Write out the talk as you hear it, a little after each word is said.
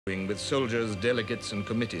with soldiers, delegates and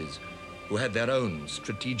committees who had their own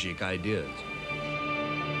strategic ideas.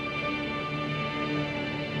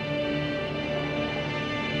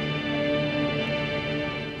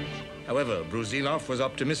 However, Brusilov was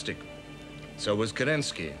optimistic. So was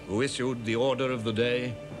Kerensky, who issued the order of the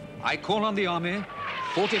day. I call on the army,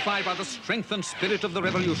 fortified by the strength and spirit of the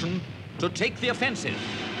revolution, to take the offensive.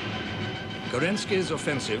 Kerensky's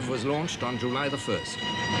offensive was launched on July the 1st.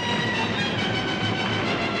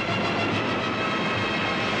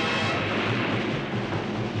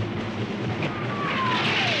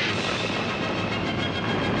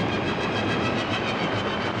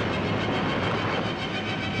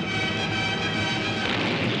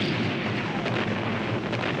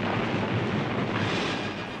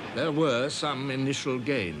 There were some initial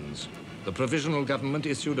gains. The provisional government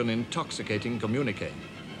issued an intoxicating communique.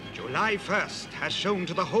 July 1st has shown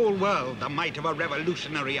to the whole world the might of a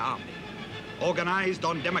revolutionary army, organized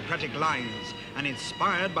on democratic lines and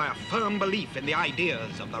inspired by a firm belief in the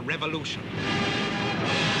ideas of the revolution.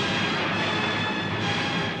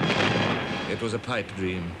 It was a pipe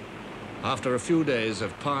dream. After a few days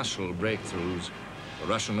of partial breakthroughs, the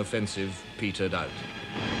Russian offensive petered out.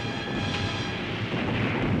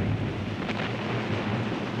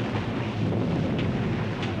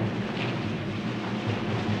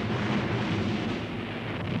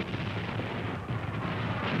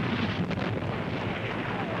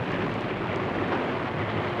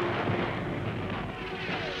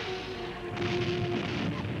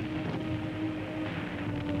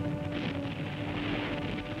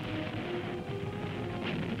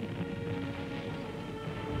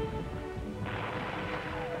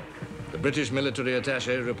 The British military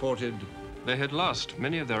attaché reported they had lost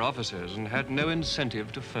many of their officers and had no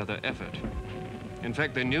incentive to further effort. In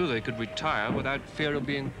fact, they knew they could retire without fear of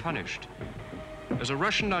being punished. As a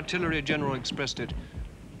Russian artillery general expressed it,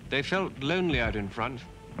 they felt lonely out in front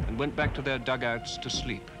and went back to their dugouts to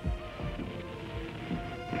sleep.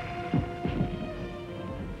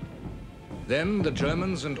 Then the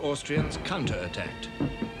Germans and Austrians counterattacked.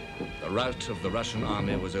 The rout of the Russian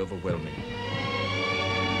army was overwhelming.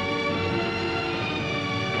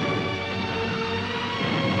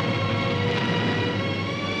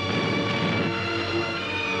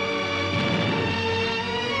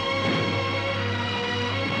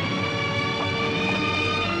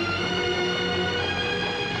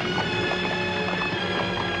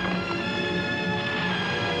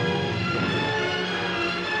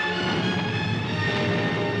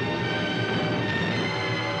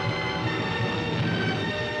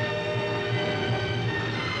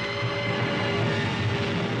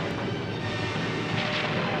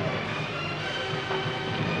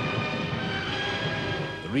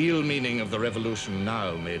 The real meaning of the revolution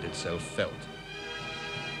now made itself felt.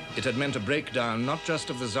 It had meant a breakdown not just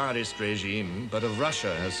of the Tsarist regime, but of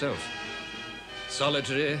Russia herself.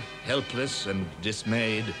 Solitary, helpless, and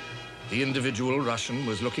dismayed, the individual Russian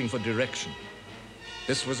was looking for direction.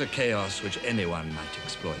 This was a chaos which anyone might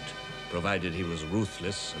exploit, provided he was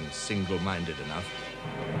ruthless and single-minded enough.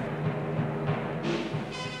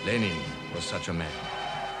 Lenin was such a man.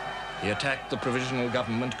 He attacked the provisional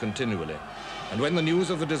government continually, and when the news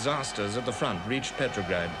of the disasters at the front reached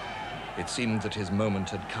Petrograd, it seemed that his moment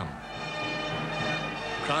had come.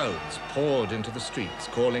 Crowds poured into the streets,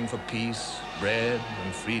 calling for peace, bread,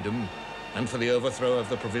 and freedom, and for the overthrow of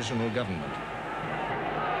the provisional government.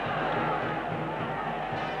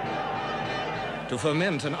 To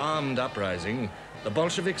foment an armed uprising, the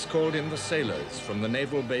Bolsheviks called in the sailors from the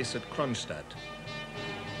naval base at Kronstadt.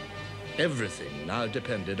 Everything now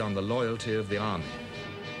depended on the loyalty of the army.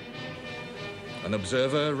 An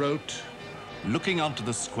observer wrote, "Looking onto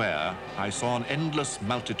the square, I saw an endless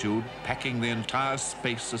multitude packing the entire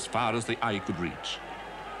space as far as the eye could reach.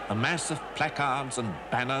 A mass of placards and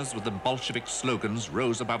banners with the Bolshevik slogans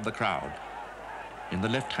rose above the crowd. In the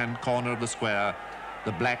left-hand corner of the square,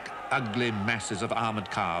 the black, ugly masses of armored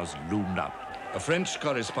cars loomed up." A French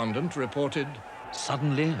correspondent reported,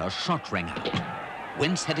 Suddenly, a shot rang out.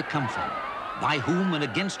 Whence had it come from? By whom and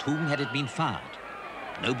against whom had it been fired?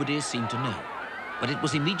 Nobody seemed to know. But it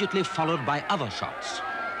was immediately followed by other shots,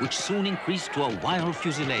 which soon increased to a wild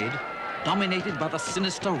fusillade, dominated by the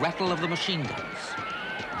sinister rattle of the machine guns.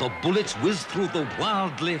 The bullets whizzed through the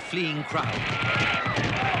wildly fleeing crowd.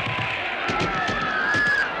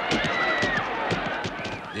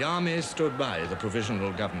 the army stood by the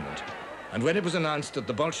provisional government, and when it was announced that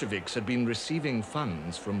the Bolsheviks had been receiving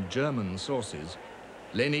funds from German sources,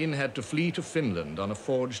 Lenin had to flee to Finland on a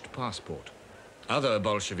forged passport. Other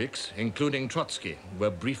Bolsheviks, including Trotsky, were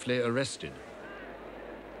briefly arrested.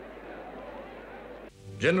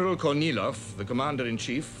 General Kornilov, the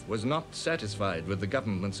commander-in-chief, was not satisfied with the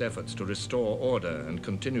government's efforts to restore order and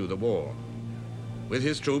continue the war. With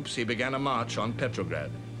his troops, he began a march on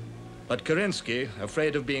Petrograd. But Kerensky,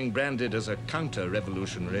 afraid of being branded as a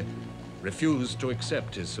counter-revolutionary, refused to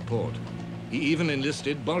accept his support. He even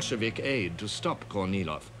enlisted Bolshevik aid to stop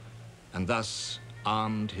Kornilov, and thus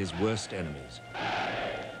armed his worst enemies.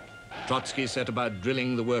 Trotsky set about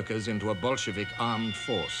drilling the workers into a Bolshevik armed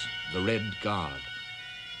force, the Red Guard.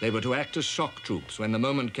 They were to act as shock troops when the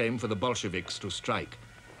moment came for the Bolsheviks to strike.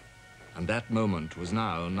 And that moment was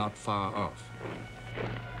now not far off.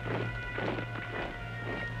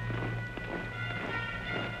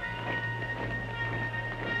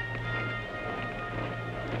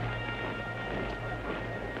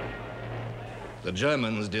 The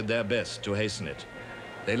Germans did their best to hasten it.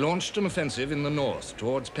 They launched an offensive in the north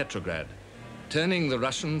towards Petrograd, turning the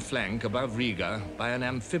Russian flank above Riga by an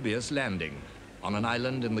amphibious landing on an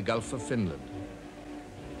island in the Gulf of Finland.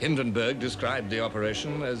 Hindenburg described the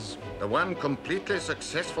operation as the one completely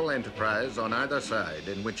successful enterprise on either side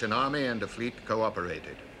in which an army and a fleet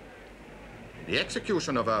cooperated. The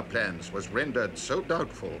execution of our plans was rendered so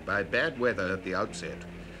doubtful by bad weather at the outset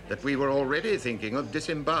that we were already thinking of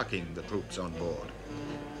disembarking the troops on board.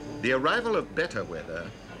 The arrival of better weather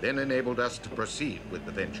then enabled us to proceed with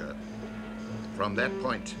the venture. From that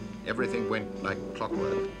point, everything went like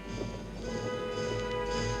clockwork.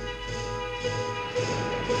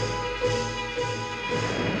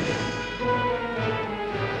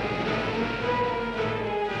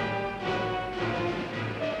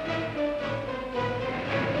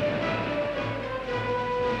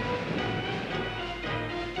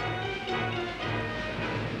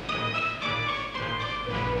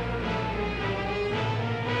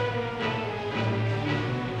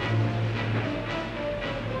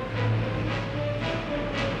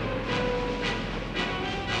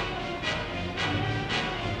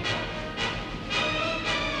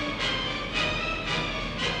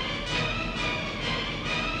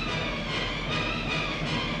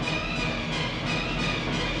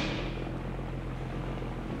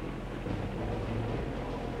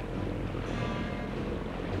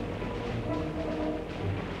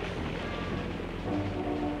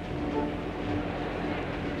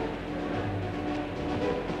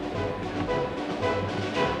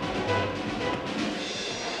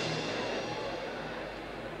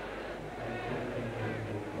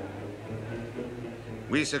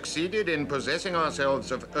 We succeeded in possessing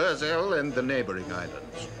ourselves of Urzel and the neighboring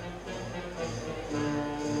islands.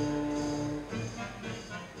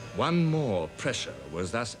 One more pressure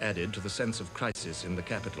was thus added to the sense of crisis in the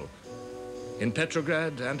capital. In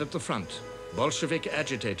Petrograd and at the front, Bolshevik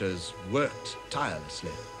agitators worked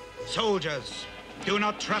tirelessly. Soldiers, do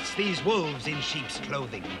not trust these wolves in sheep's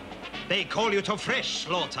clothing. They call you to fresh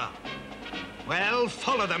slaughter. Well,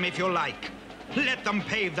 follow them if you like. Let them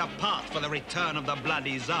pave the path for the return of the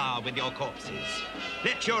bloody Tsar with your corpses.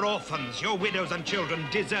 Let your orphans, your widows and children,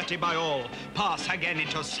 deserted by all, pass again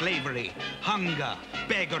into slavery, hunger,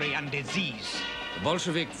 beggary and disease. The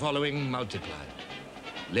Bolshevik following multiplied.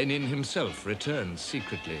 Lenin himself returned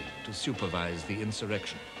secretly to supervise the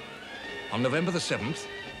insurrection. On November the 7th,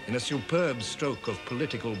 in a superb stroke of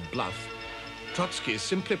political bluff, Trotsky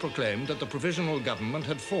simply proclaimed that the provisional government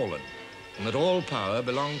had fallen and that all power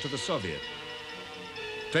belonged to the Soviet.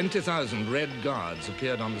 20,000 Red Guards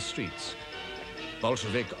appeared on the streets.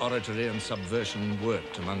 Bolshevik oratory and subversion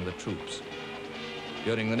worked among the troops.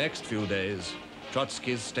 During the next few days,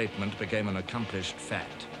 Trotsky's statement became an accomplished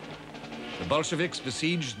fact. The Bolsheviks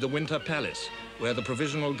besieged the Winter Palace, where the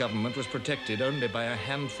provisional government was protected only by a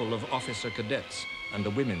handful of officer cadets and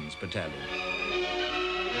a women's battalion.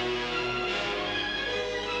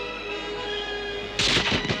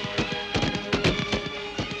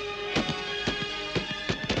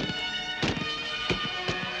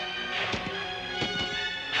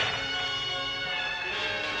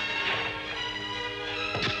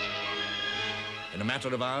 In a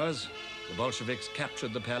matter of hours, the Bolsheviks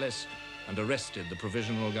captured the palace and arrested the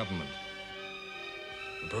provisional government.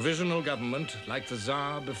 The provisional government, like the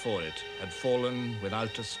Tsar before it, had fallen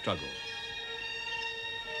without a struggle.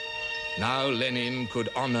 Now Lenin could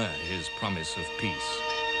honor his promise of peace.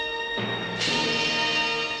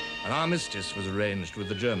 An armistice was arranged with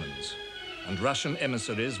the Germans, and Russian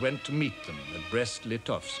emissaries went to meet them at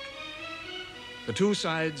Brest-Litovsk. The two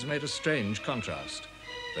sides made a strange contrast.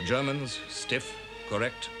 The Germans, stiff,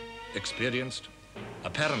 correct, experienced,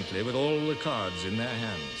 apparently with all the cards in their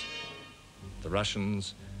hands. The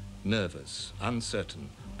Russians, nervous, uncertain,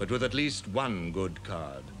 but with at least one good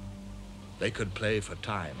card. They could play for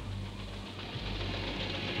time.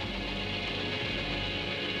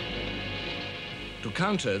 To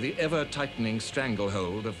counter the ever-tightening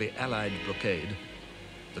stranglehold of the Allied blockade,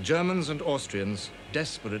 the Germans and Austrians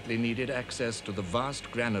desperately needed access to the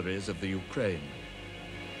vast granaries of the Ukraine.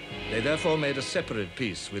 They therefore made a separate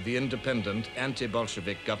peace with the independent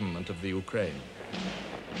anti-Bolshevik government of the Ukraine.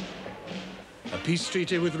 A peace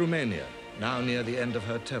treaty with Romania, now near the end of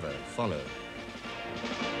her tether, followed.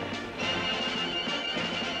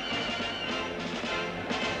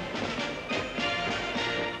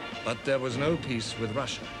 But there was no peace with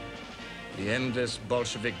Russia. The endless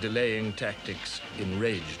Bolshevik delaying tactics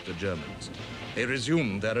enraged the Germans. They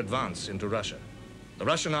resumed their advance into Russia. The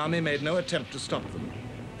Russian army made no attempt to stop them.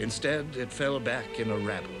 Instead, it fell back in a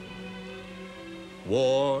rabble.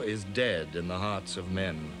 War is dead in the hearts of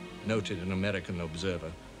men, noted an American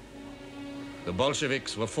observer. The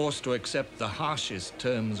Bolsheviks were forced to accept the harshest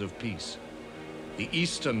terms of peace. The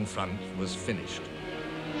Eastern Front was finished.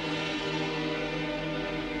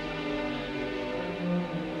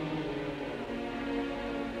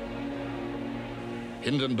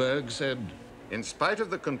 Hindenburg said, "In spite of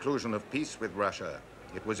the conclusion of peace with Russia,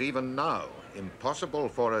 it was even now impossible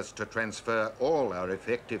for us to transfer all our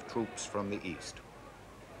effective troops from the East.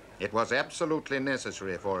 It was absolutely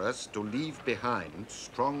necessary for us to leave behind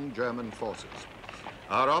strong German forces.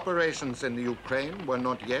 Our operations in the Ukraine were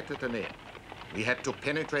not yet at an end. We had to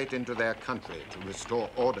penetrate into their country to restore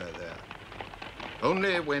order there.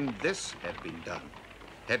 Only when this had been done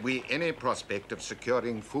had we any prospect of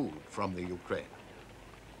securing food from the Ukraine.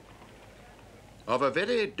 Of a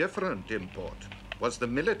very different import was the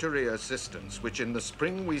military assistance which in the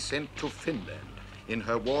spring we sent to Finland in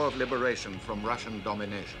her war of liberation from Russian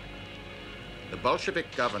domination. The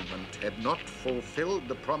Bolshevik government had not fulfilled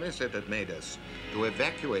the promise it had made us to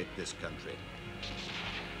evacuate this country.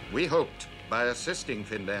 We hoped, by assisting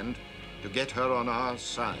Finland, to get her on our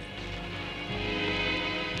side.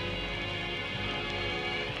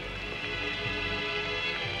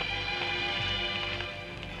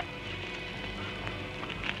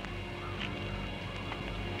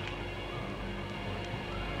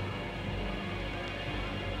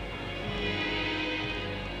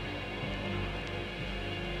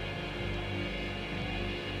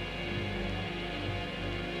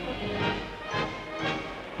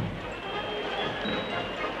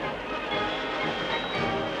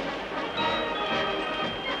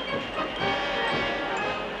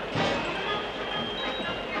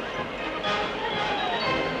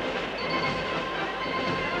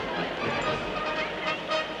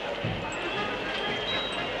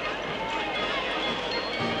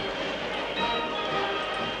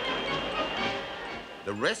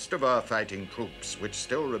 The rest of our fighting troops, which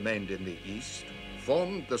still remained in the East,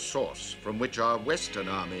 formed the source from which our Western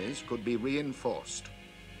armies could be reinforced.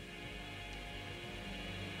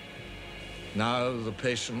 Now the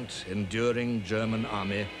patient, enduring German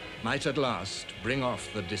army might at last bring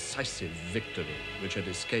off the decisive victory which had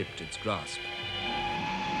escaped its grasp.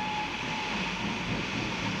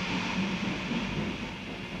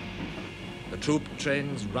 The troop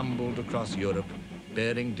trains rumbled across Europe,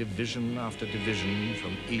 bearing division after division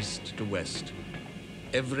from east to west.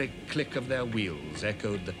 Every click of their wheels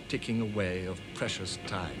echoed the ticking away of precious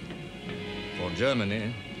time. For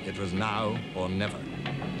Germany, it was now or never.